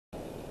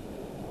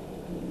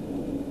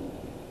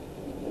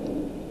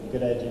good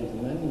day,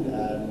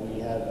 gentlemen.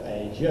 We have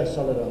a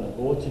geosolid on the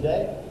board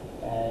today,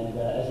 and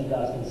as you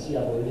guys can see,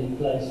 I've already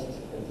placed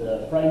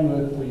the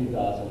framework for you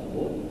guys on the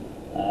board.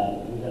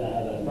 We're going to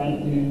have a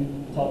front view,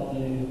 top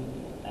view,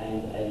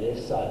 and a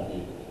left side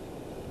view.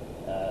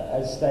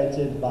 As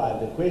stated by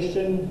the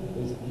question,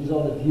 these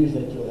are the views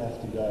that you'll have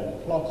to go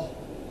and plot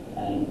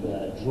and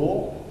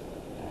draw.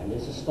 And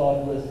let's just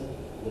start with,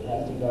 we'd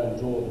have to go and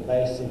draw the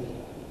basic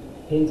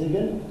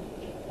pentagon.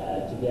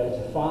 To be able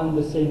to find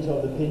the center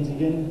of the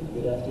pentagon,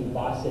 you'd have to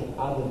bisect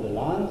either the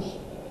lines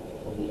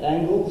or the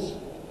angles,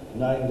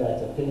 knowing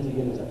that a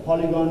pentagon is a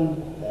polygon,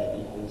 that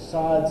equals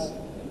sides,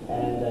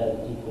 and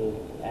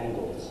equal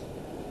angles.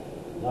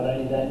 Not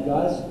only that,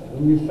 guys,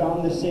 when we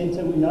found the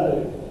center, we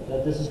know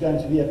that this is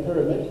going to be a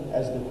pyramid,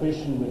 as the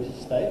question would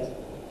state.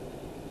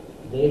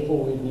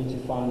 Therefore, we need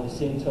to find the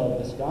center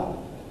of this guy.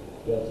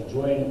 We have to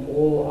join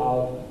all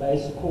our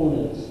base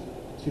corners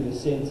to the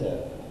center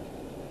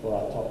for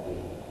our top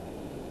view.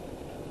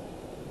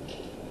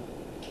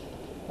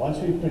 Once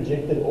we've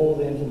projected all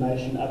the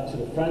information up to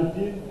the front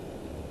view,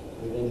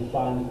 we then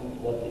find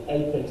what the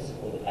apex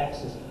or the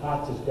axis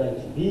height is going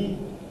to be.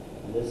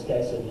 In this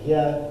case over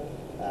here,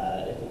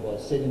 if it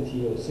was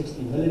 70 or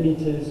 60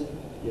 millimeters,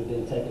 you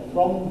then take it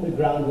from the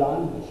ground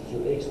line, which is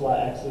your XY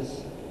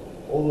axis,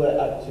 all the way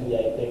up to the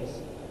apex.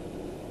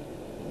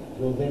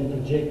 You'll then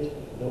project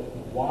the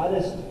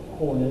widest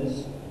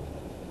corners,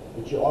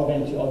 which you are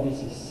going to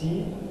obviously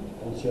see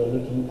once you're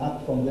looking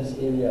up from this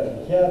area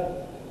over here,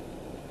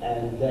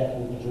 and that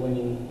will be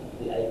joining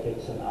the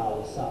apex on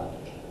our side.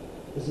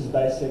 This is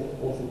basic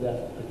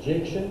orthographic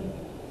projection,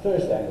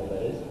 first angle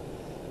that is,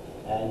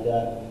 and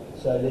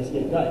so let's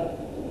get going.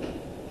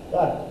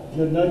 Right,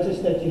 you'll notice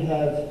that you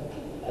have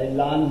a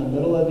line in the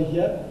middle over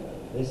here.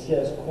 This here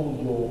is called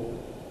your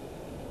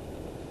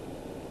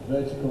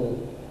vertical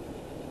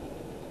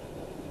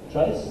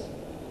trace.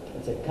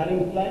 It's a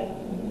cutting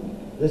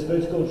plane. This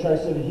vertical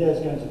trace over here is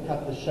going to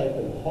cut the shape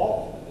in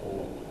half,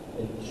 or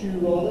in two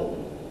rather.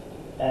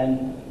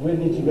 And we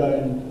need to go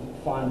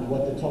and find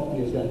what the top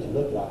view is going to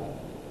look like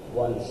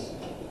once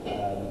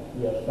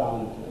we have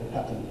found the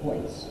cutting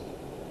points.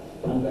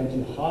 I'm going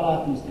to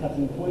highlight these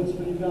cutting points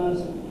for you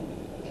guys.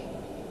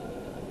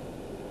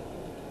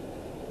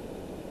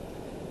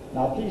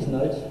 Now please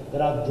note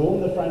that I've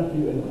drawn the front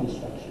view in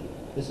construction.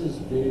 This is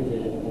very,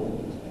 very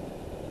important.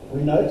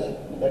 We note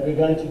that we're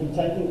going to be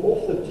taking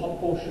off the top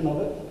portion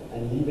of it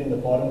and leaving the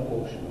bottom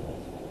portion of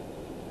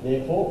it.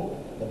 Therefore,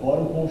 the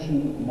bottom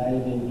portion may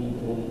then be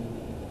drawn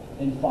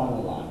in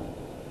final line.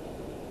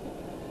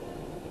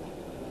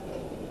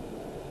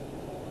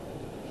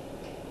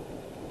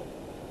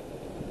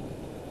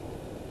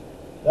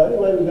 The only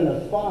way we're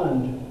going to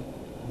find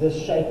this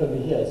shape over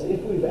here is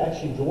if we've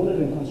actually drawn it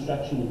in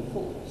construction in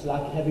full. It's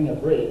like having a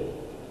bread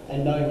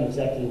and knowing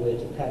exactly where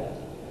to cut it.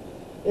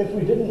 If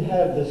we didn't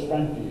have this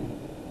front view,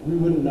 we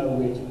wouldn't know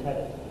where to cut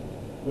it.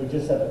 We'd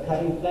just have a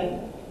cutting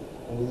plane,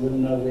 and we wouldn't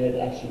know where it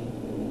actually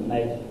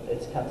made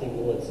its cutting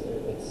or its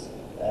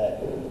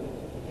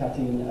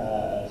cutting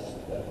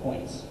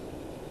points.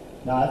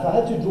 Now, if I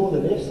had to draw the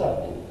left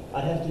side view,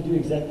 I'd have to do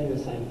exactly the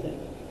same thing.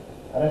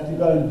 I'd have to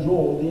go and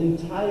draw the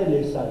entire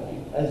left side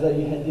view, as though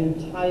you had the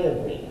entire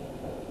bread,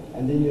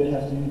 and then you'd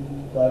have to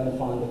go and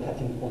find the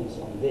cutting points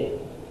on there.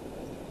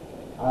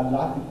 I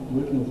like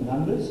working with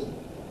numbers.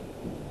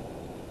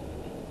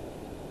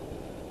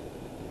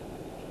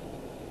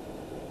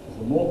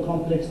 The more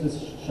complex this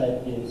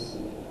shape is,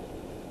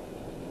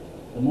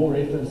 the more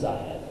reference I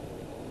have,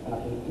 and I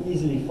can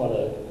easily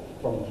follow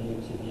from view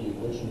to view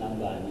which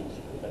number I need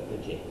to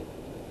project.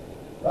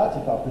 Right,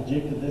 if I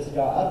projected this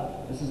guy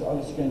up, this is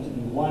obviously going to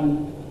be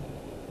 1,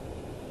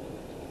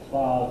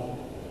 5,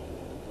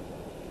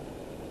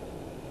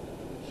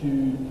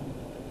 2,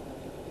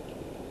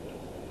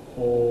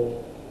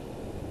 4,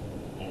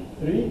 and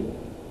 3.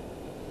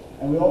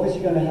 And we're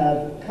obviously going to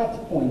have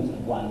cut point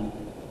 1,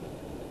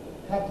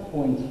 cut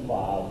point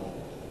 5,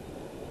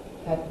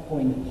 cut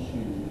point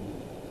 2,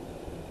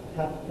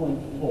 cut point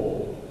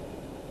 4,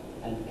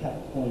 and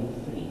cut point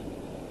 3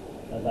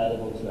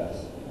 available to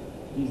us.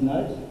 Please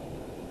note,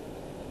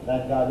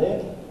 that guy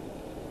there,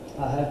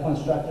 I have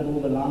constructed all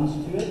the lines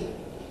to it.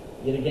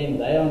 Yet again,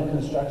 they are in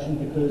construction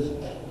because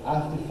I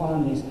have to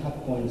find these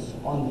cut points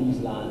on these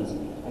lines.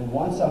 And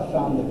once I've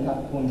found the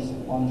cut points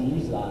on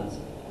these lines,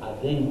 I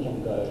then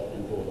can go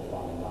and draw the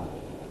final line.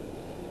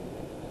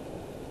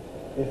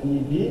 If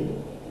need be,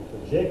 we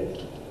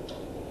project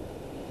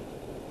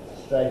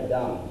straight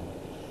down,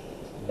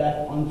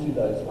 back onto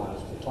those lines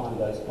to find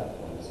those cut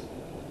points.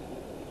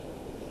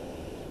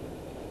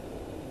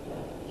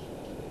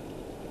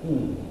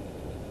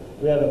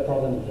 We have a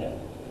problem here.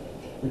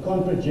 We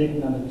can't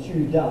project number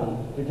 2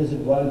 down because it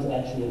won't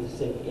actually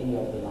intersect any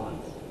of the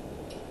lines.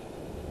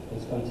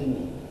 Let's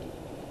continue.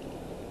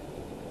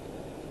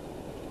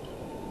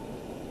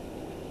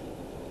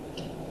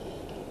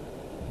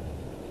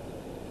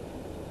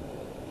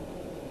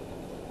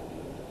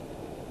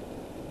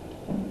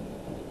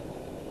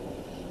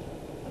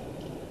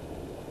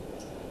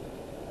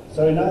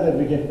 So we know that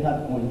we get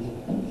cut point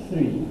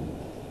 3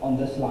 on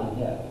this line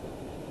here.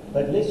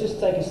 But let's just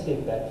take a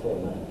step back for a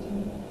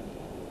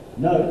moment.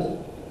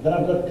 Note that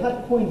I've got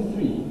cut point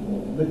 3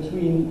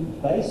 between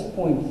base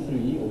point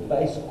 3 or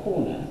base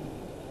corner,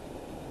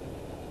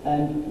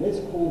 and let's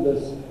call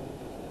this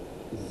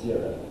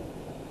 0.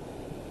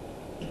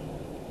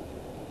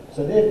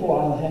 So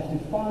therefore I'll have to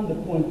find the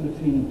point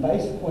between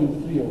base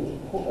point 3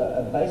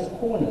 or base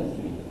corner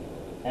 3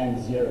 and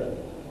 0.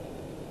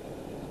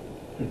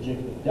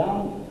 Project it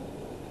down,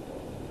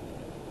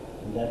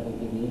 and that will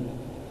give me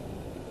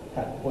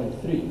cut point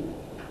 3.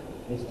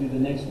 Let's do the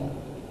next one.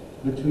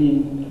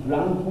 Between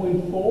ground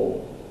point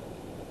 4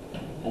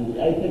 and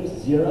the apex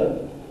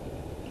 0,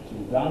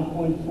 between ground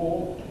point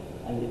 4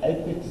 and the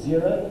apex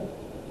 0,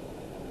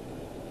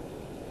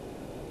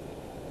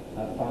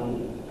 I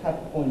found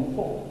cut point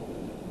 4.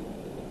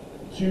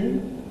 2,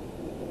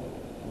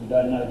 we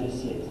don't know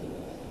just yet.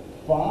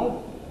 5,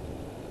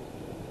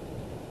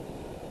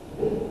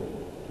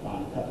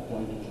 found cut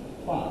point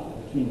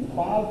 5. Between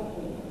 5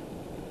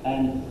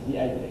 and the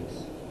apex.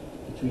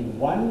 Between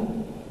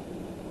 1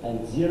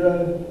 and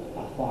 0,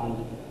 I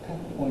find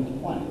cut point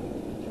 1.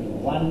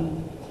 Between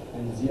 1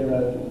 and 0,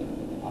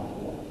 I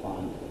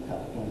find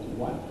cut point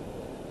 1.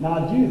 Now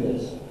I do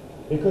this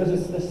because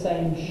it's the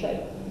same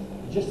shape,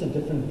 just a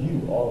different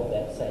view of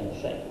that same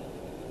shape.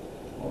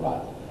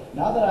 Alright,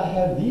 now that I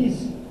have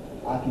these,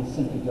 I can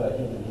simply go ahead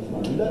and use my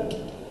ruler.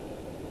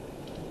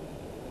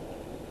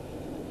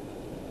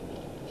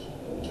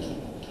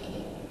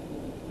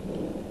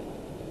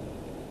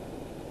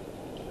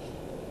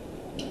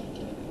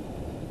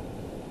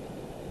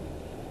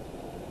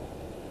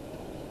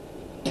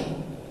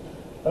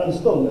 But I'm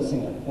still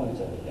missing a point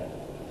over here.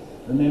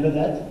 Remember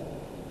that?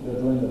 You're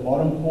drawing the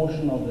bottom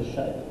portion of the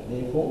shape.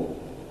 Therefore,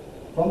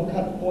 from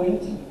cut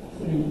point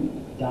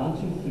 3 down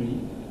to 3,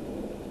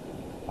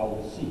 I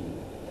will see.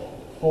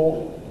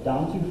 4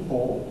 down to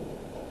 4,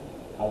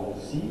 I will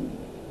see.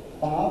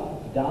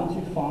 5 down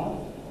to 5,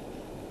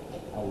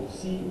 I will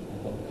see.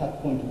 And from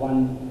cut point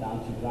 1 down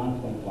to ground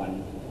point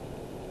 1,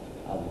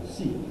 I will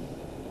see.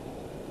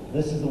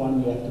 This is the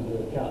one we have to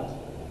work out.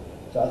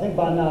 So I think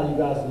by now you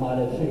guys might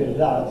have figured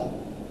it out.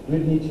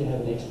 We'd need to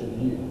have an extra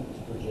view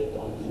to project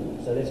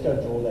onto. So let's go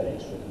draw that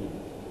extra view.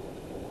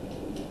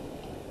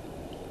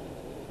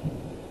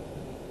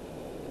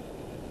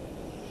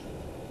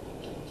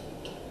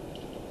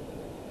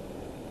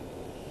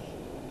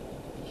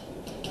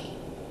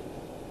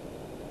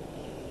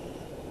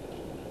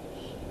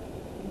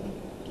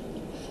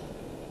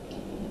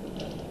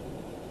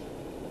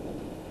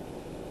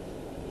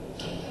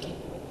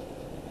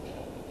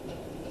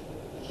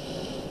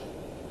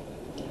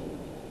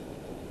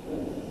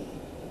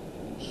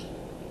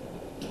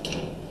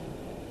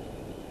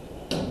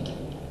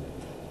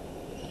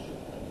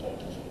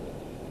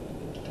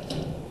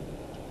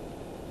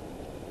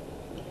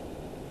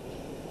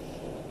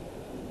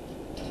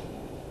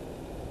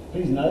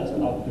 Please note,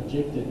 I've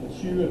projected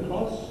 2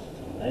 across,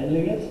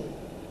 labeling it.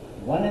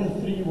 1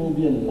 and 3 will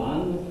be in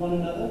line with one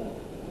another.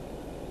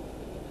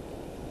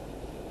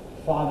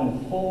 5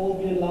 and 4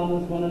 will be in line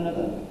with one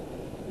another.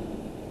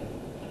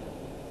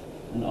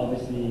 And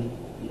obviously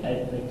the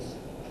apex,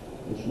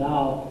 which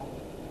now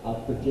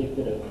I've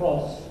projected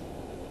across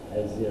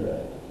as 0.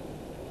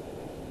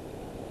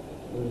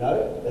 We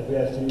know that we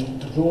have to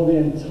draw the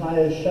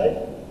entire shape,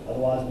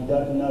 otherwise we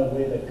don't know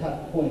where the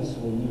cut points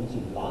will need to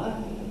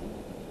lie.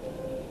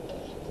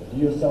 Do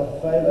yourself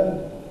a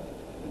favor,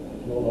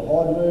 do all the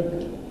hard work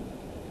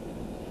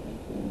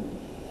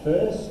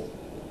first,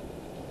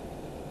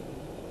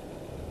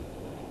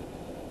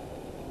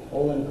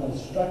 all in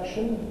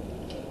construction,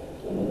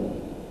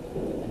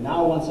 and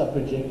now once I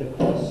project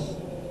across,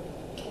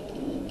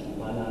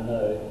 I now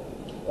know,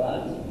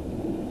 right,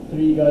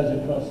 3 goes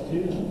across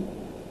 2,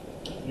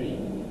 3,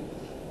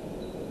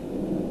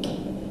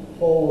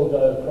 4 will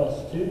go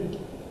across 2,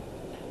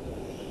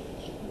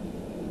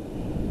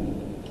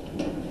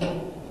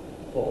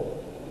 4.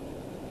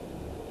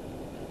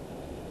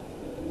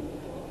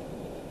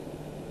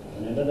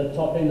 Remember the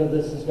top end of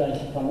this is going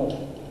to come off.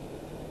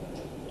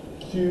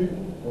 2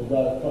 will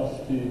go across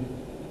to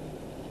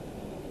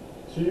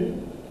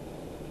 2.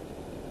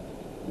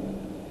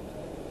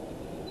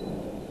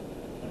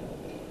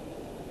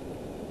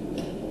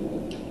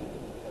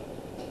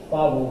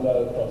 5 will go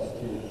across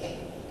to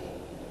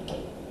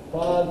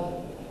 5.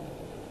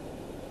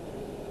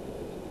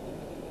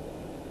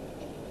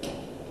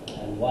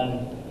 And 1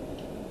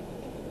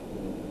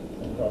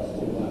 across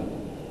to 1.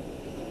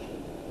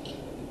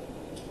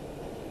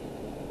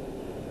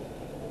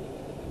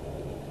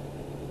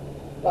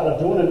 But I've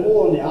drawn it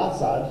all on the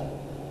outside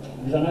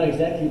because I know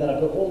exactly that I've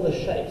got all the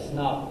shapes.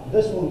 Now,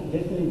 this will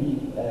definitely be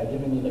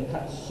giving me the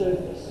cut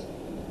surface.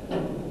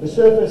 The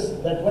surface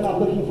that when I'm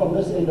looking from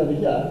this end over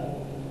here,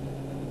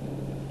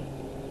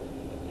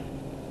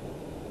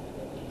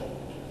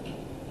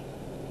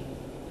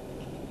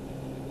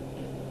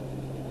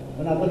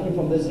 when I'm looking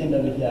from this end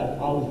over here,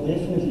 I will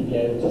definitely be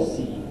able to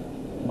see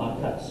my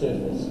cut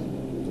surface.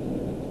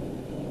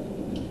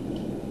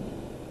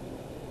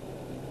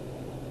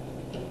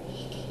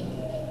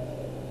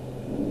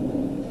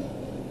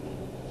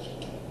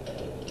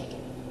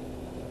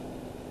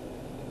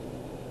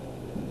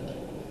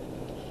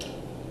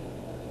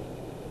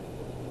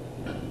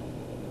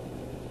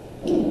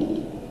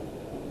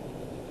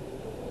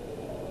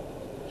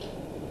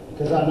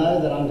 because I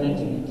know that I'm going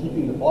to be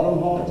keeping the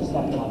bottom half just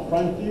like my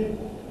front view,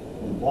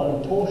 the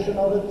bottom portion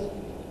of it,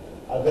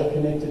 I've got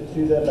connected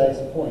to the base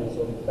points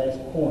or the base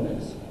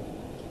corners.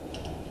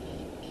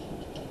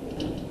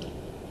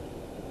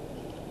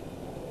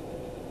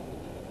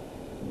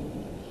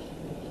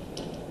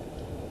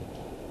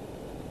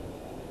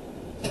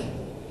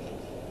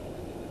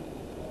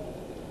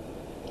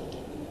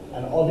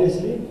 And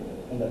obviously,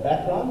 in the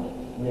background,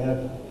 we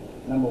have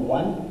number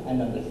 1 and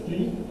number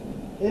 3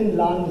 in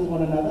line with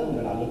one another.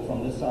 When I look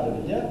from this side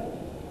of it here,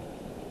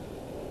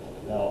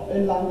 they are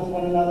in line with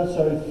one another,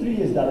 so 3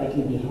 is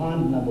directly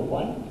behind number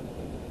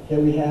 1. Here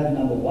we have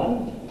number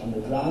 1 on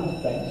the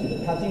ground back to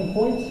the cutting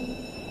point,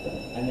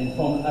 and then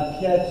from up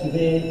here to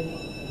there,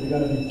 we're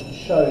going to be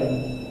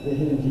showing the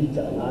hidden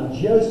detail. Now in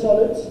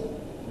geosolids,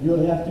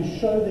 you'll have to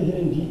show the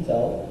hidden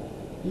detail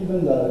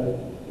even though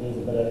there's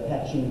a bit of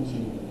patching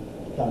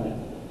to come in.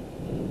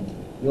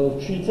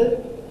 You'll treat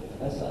it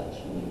as such.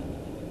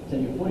 So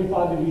your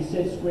 45 degree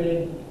set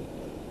square,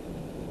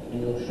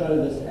 and you'll show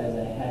this as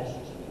a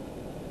hatched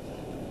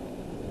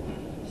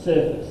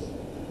surface.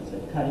 It's a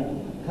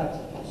cut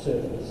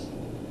surface.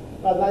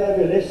 Now you have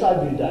your left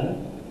side view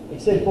done,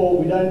 except for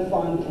we haven't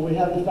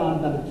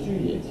found number 2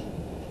 yet.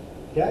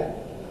 Okay?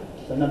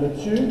 So number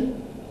 2,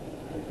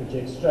 we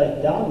project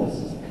straight down. This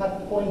is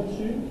cut point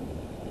 2.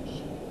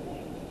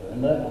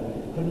 Remember,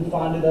 we couldn't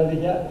find it over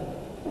here.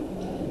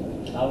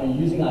 Now we're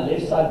using our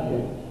left side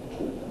view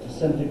to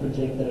simply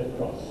project it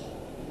across.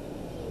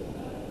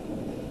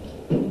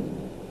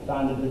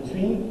 Found it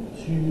between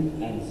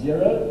 2 and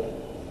 0.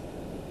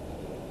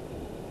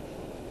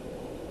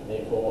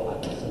 Therefore, I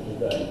can simply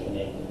go and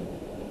connect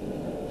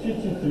 2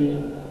 to 3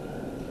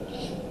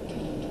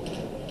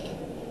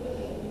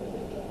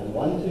 and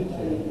 1 to 2.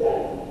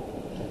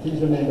 And please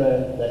remember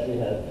that we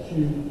have 2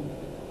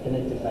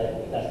 connected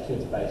back to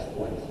its base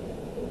point.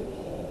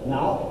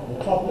 Now,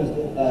 the top is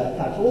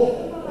cut off,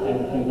 and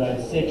we can go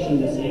and section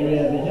this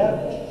area over here.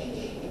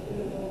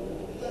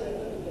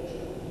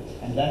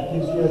 And that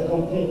gives you a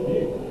complete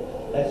view.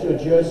 That's your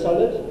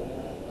geosolid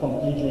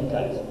completely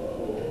cut.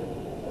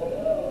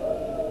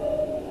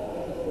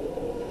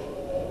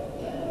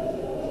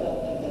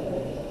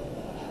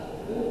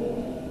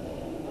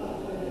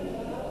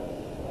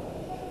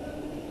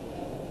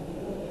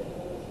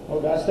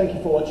 Well guys, thank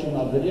you for watching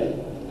my video.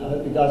 I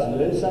hope you guys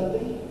learned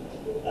something.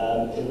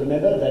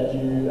 Remember that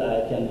you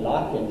can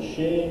like and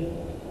share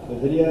the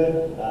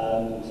video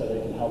so that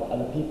it can help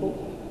other people.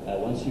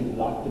 Once you've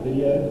liked the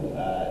video,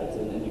 it's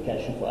an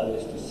indication for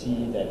others to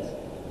see that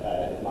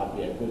it might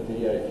be a good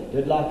video if you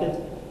did like it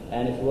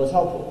and if it was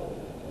helpful.